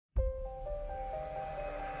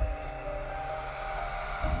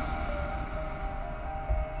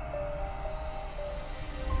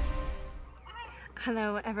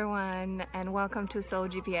Hello everyone, and welcome to Soul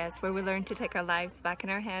GPS, where we learn to take our lives back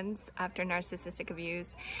in our hands after narcissistic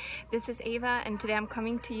abuse. This is Ava, and today I'm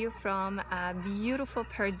coming to you from a beautiful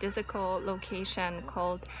paradisiacal location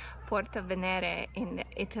called Porto Venere in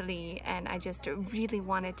Italy, and I just really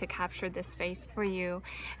wanted to capture this space for you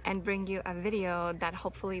and bring you a video that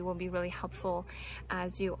hopefully will be really helpful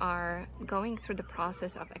as you are going through the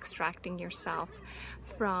process of extracting yourself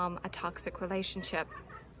from a toxic relationship.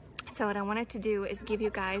 So what I wanted to do is give you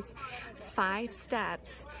guys 5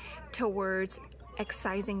 steps towards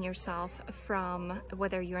excising yourself from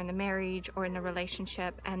whether you're in a marriage or in a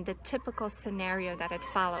relationship and the typical scenario that it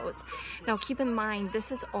follows. Now keep in mind,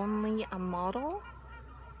 this is only a model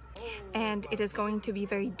and it is going to be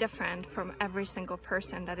very different from every single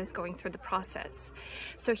person that is going through the process.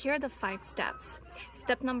 So here are the 5 steps.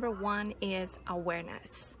 Step number 1 is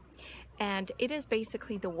awareness. And it is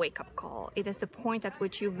basically the wake-up call. It is the point at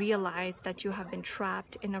which you realize that you have been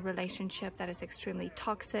trapped in a relationship that is extremely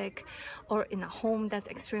toxic, or in a home that's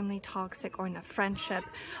extremely toxic, or in a friendship,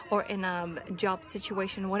 or in a job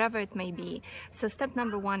situation, whatever it may be. So step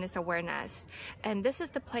number 1 is awareness. And this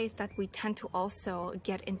is the place that we tend to also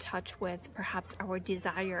get in touch with perhaps our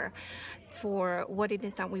desire for what it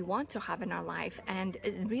is that we want to have in our life, and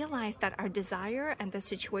realize that our desire and the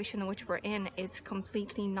situation in which we're in is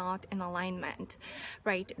completely not in alignment,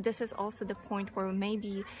 right? This is also the point where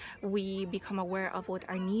maybe we become aware of what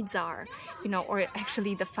our needs are, or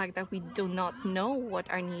actually the fact that we do not know what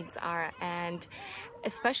our needs are, and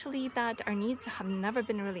especially that our needs have never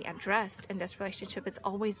been really addressed in this relationship. It's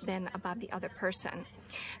always been about the other person.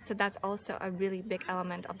 So that's also a really big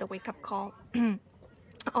element of the wake-up call.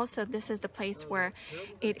 Also, this is the place where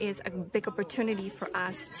it is a big opportunity for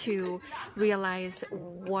us to realize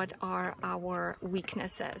what are our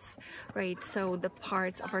weaknesses, right? So the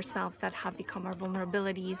parts of ourselves that have become our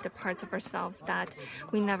vulnerabilities, the parts of ourselves that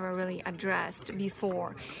we never really addressed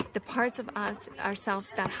before, the parts of ourselves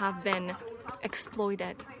that have been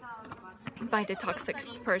exploited by the toxic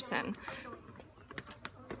person.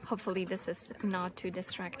 Hopefully this is not too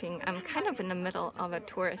distracting. I'm kind of in the middle of a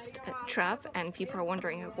tourist trap and people are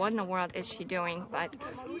wondering what in the world is she doing, but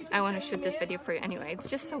I want to shoot this video for you anyway. It's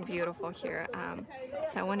just so beautiful here.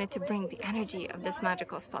 So I wanted to bring the energy of this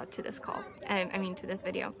magical spot to this call. To this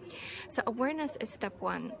video. So awareness is step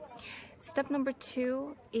 1. Step number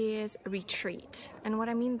 2 is retreat. And what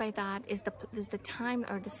I mean by that is the time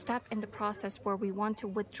or the step in the process where we want to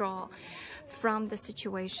withdraw from the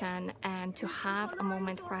situation and to have a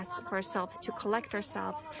moment for ourselves, to collect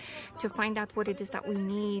ourselves, to find out what it is that we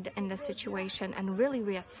need in the situation and really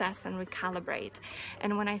reassess and recalibrate.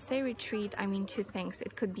 And when I say retreat, I mean 2 things.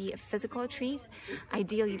 It could be a physical retreat.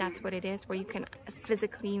 Ideally, that's what it is, where you can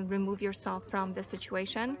physically remove yourself from the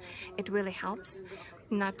situation. It really helps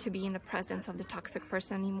not to be in the presence of the toxic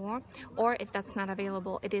person anymore. Or if that's not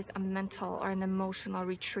available, it is a mental or an emotional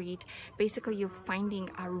retreat. Basically, you're finding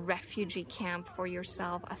a refugee camp for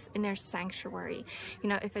yourself, an inner sanctuary.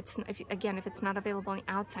 If it's not available on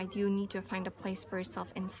the outside, you need to find a place for yourself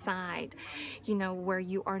inside, where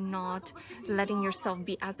you are not letting yourself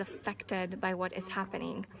be as affected by what is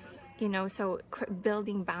happening. So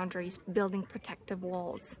building boundaries, building protective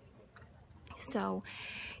walls. So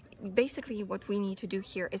basically what we need to do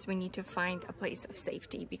here is we need to find a place of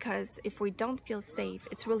safety, because if we don't feel safe,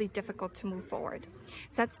 it's really difficult to move forward.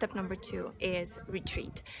 So that's step number 2, is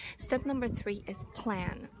retreat. Step number 3 is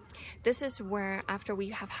plan. This is where, after we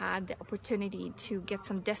have had the opportunity to get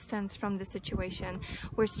some distance from the situation,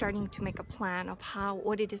 we're starting to make a plan of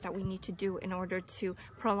what it is that we need to do in order to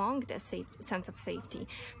prolong this sense of safety,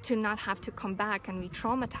 to not have to come back and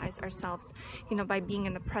re-traumatize ourselves, by being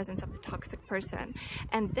in the presence of the toxic person.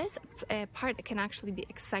 And this part can actually be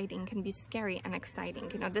exciting, can be scary and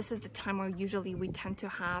exciting. This is the time where usually we tend to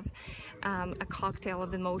have a cocktail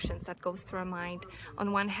of emotions that goes through our mind.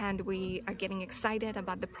 On one hand, we are getting excited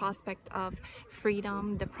about the prospect of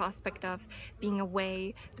freedom, the prospect of being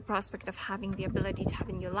away, the prospect of having the ability to have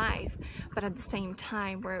a new life. But at the same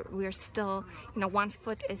time, we're still, one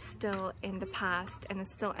foot is still in the past and is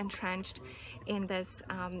still entrenched in this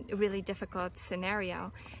really difficult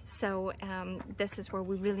scenario. So this is where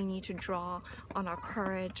we really need to draw on our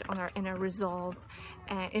courage, on our inner resolve,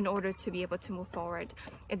 in order to be able to move forward.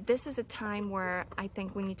 This is a time where I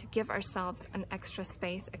think we need to give ourselves an extra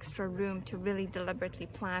space, extra room to really deliberately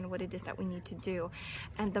plan what it is that we need to do.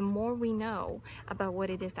 And the more we know about what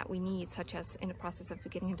it is that we need, such as in the process of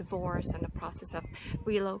getting a divorce and the process of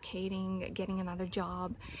relocating, getting another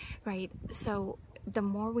job, right? So the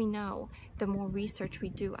more we know, the more research we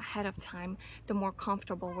do ahead of time, the more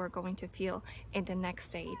comfortable we're going to feel in the next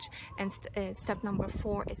stage. And step number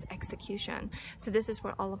 4 is execution. So this is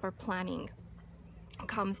where all of our planning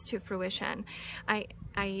comes to fruition.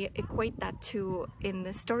 I equate that to, in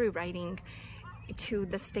the story writing, to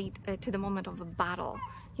the state, to the moment of a battle.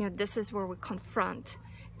 You know, this is where we confront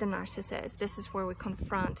the narcissist. This is where we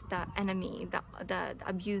confront the enemy, the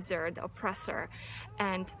abuser, the oppressor,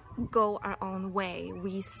 and go our own way.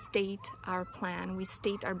 We state our plan, we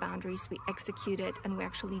state our boundaries, we execute it, and we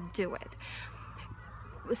actually do it.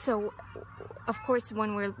 So, of course,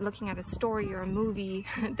 when we're looking at a story or a movie,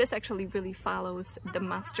 this actually really follows the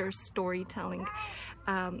master storytelling,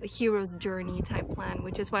 hero's journey type plan,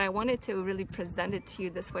 which is what I wanted to really present it to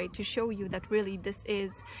you this way, to show you that really this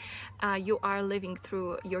is, you are living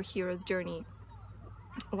through your hero's journey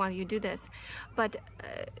while you do this. But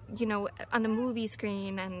you know, on the movie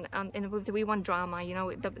screen and in the movies, we want drama. You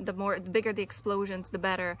know, the bigger the explosions, the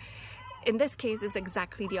better. In this case, it's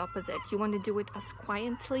exactly the opposite. You want to do it as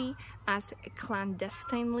quietly, as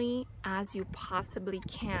clandestinely as you possibly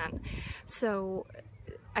can. So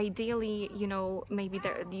ideally, you know, maybe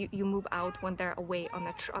you move out when they're away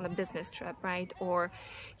on a business trip, right? Or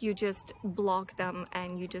you just block them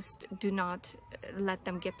and you just do not let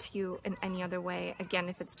them get to you in any other way. Again,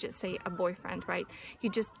 if it's just, say, a boyfriend, right?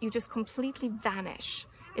 You just completely vanish.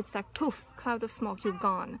 It's like poof, cloud of smoke, you're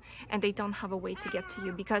gone, and they don't have a way to get to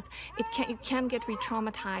you, because you can get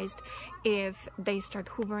re-traumatized if they start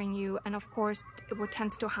hoovering you. And of course, what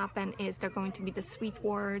tends to happen is they're going to be the sweet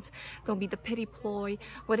words, there'll be the pity ploy,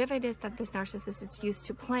 whatever it is that this narcissist is used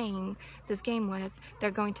to playing this game with. They're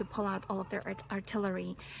going to pull out all of their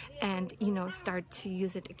artillery and, you know, start to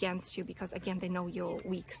use it against you, because again, they know your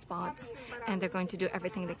weak spots, and they're going to do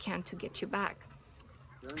everything they can to get you back.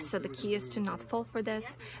 So the key is to not fall for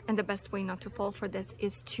this, and the best way not to fall for this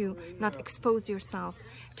is to not expose yourself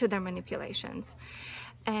to their manipulations.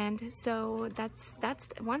 And so that's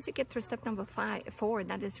once you get through step number 4,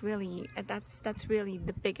 that is really that's really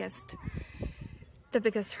the biggest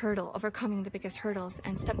hurdle, overcoming the biggest hurdles.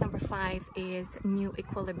 And step number 5 is new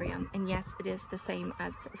equilibrium. And yes, it is the same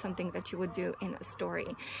as something that you would do in a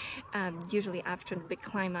story. Usually after the big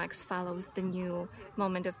climax follows the new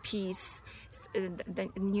moment of peace. The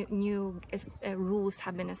new rules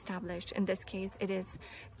have been established. In this case, it is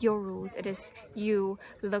your rules. It is you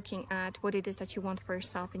looking at what it is that you want for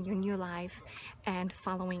yourself in your new life and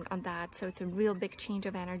following on that. So it's a real big change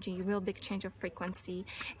of energy, real big change of frequency.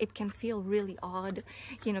 It can feel really odd,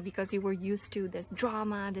 you know, because you were used to this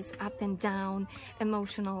drama, this up and down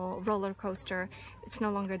emotional roller coaster. It's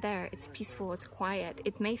no longer there. It's peaceful, it's quiet.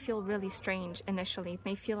 It may feel really strange initially. It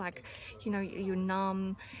may feel like, you know, you're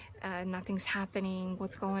numb, nothing's happening,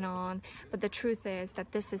 what's going on. But the truth is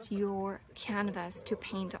that this is your canvas to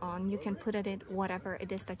paint on. You can put it in whatever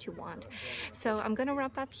it is that you want. So I'm gonna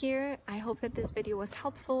wrap up here. I hope that this video was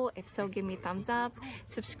helpful. If so, give me a thumbs up,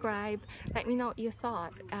 subscribe, let me know what you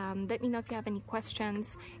thought. Let me know if you have any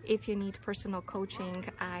questions. If you need personal coaching,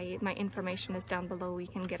 my information is down below. You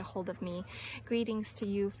can get a hold of me. Greetings to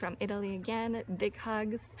you from Italy again. Big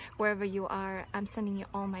hugs wherever you are. I'm sending you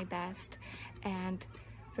all my best, and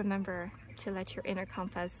remember to let your inner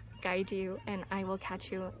compass guide you, and I will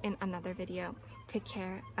catch you in another video. Take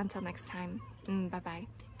care until next time. Bye bye.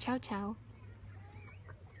 Ciao ciao.